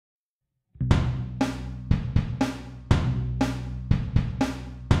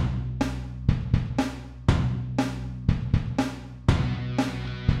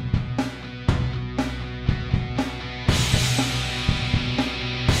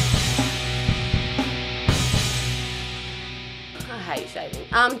hate shaving.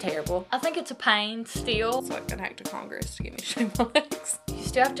 I'm terrible. I think it's a pain still. It's like an act of Congress to get me to shave my legs. You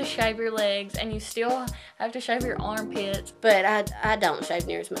still have to shave your legs and you still have to shave your armpits. But I don't shave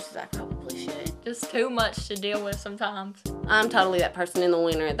near as much as I probably should. Just too much to deal with sometimes. I'm totally that person in the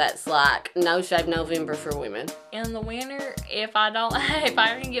winter that's like no shave November for women. In the winter, if I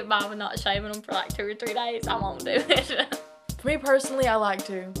can get by with not shaving them for like 2 or 3 days, I won't do it. For me personally, I like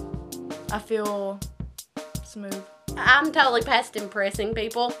to. I feel smooth. I'm totally past impressing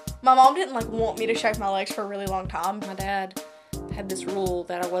people. My mom didn't like want me to shave my legs for a really long time. My dad had this rule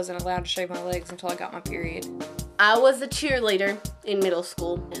that I wasn't allowed to shave my legs until I got my period. I was a cheerleader in middle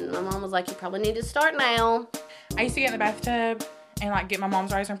school, and my mom was like, you probably need to start now. I used to get in the bathtub and like get my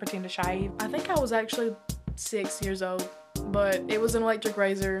mom's razor and pretend to shave. I think I was actually 6 years old, but it was an electric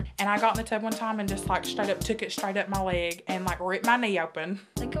razor. And I got in the tub one time and just like took it straight up my leg and like ripped my knee open.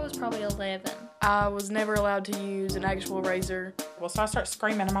 I think it was probably 11. I was never allowed to use an actual razor. Well, so I start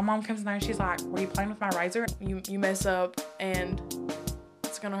screaming and my mom comes in there and she's like, were you playing with my razor? You mess up and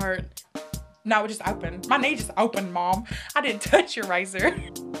it's gonna hurt. No, it just opened. My knee just opened, Mom. I didn't touch your razor.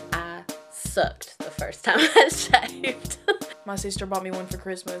 I sucked the first time I shaved. My sister bought me one for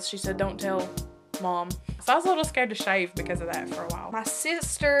Christmas. She said, don't tell Mom. So I was a little scared to shave because of that for a while. My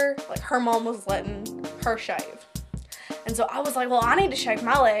sister, like her mom was letting her shave. And so I was like, well, I need to shave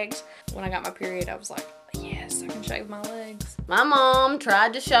my legs. When I got my period, I was like, yes, I can shave my legs. My mom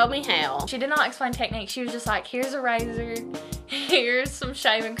tried to show me how. She did not explain technique. She was just like, here's a razor, here's some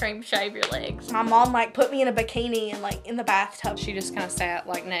shaving cream, shave your legs. My mom like put me in a bikini and like in the bathtub. She just kind of sat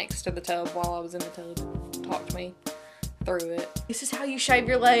like next to the tub while I was in the tub and talked to me through it. This is how you shave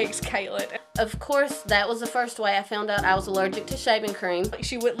your legs, Caitlin. Of course, that was the first way I found out I was allergic to shaving cream. Like,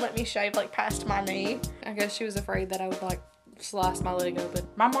 she wouldn't let me shave like past my knee. I guess she was afraid that I would like slice my leg open.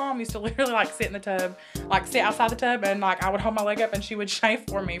 My mom used to literally like sit in the tub, like sit outside the tub and like I would hold my leg up and she would shave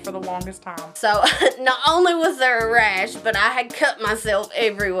for me for the longest time. So not only was there a rash, but I had cut myself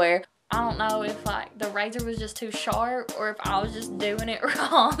everywhere. I don't know if like the razor was just too sharp or if I was just doing it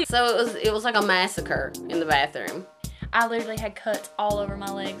wrong. So it was like a massacre in the bathroom. I literally had cuts all over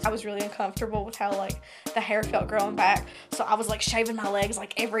my legs. I was really uncomfortable with how like the hair felt growing back. So I was like shaving my legs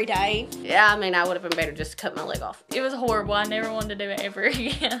like every day. Yeah, I mean, I would have been better just to cut my leg off. It was horrible. I never wanted to do it ever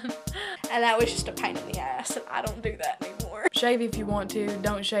again. And that was just a pain in the ass, and I don't do that anymore. Shave if you want to.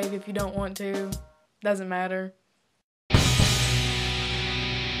 Don't shave if you don't want to. Doesn't matter.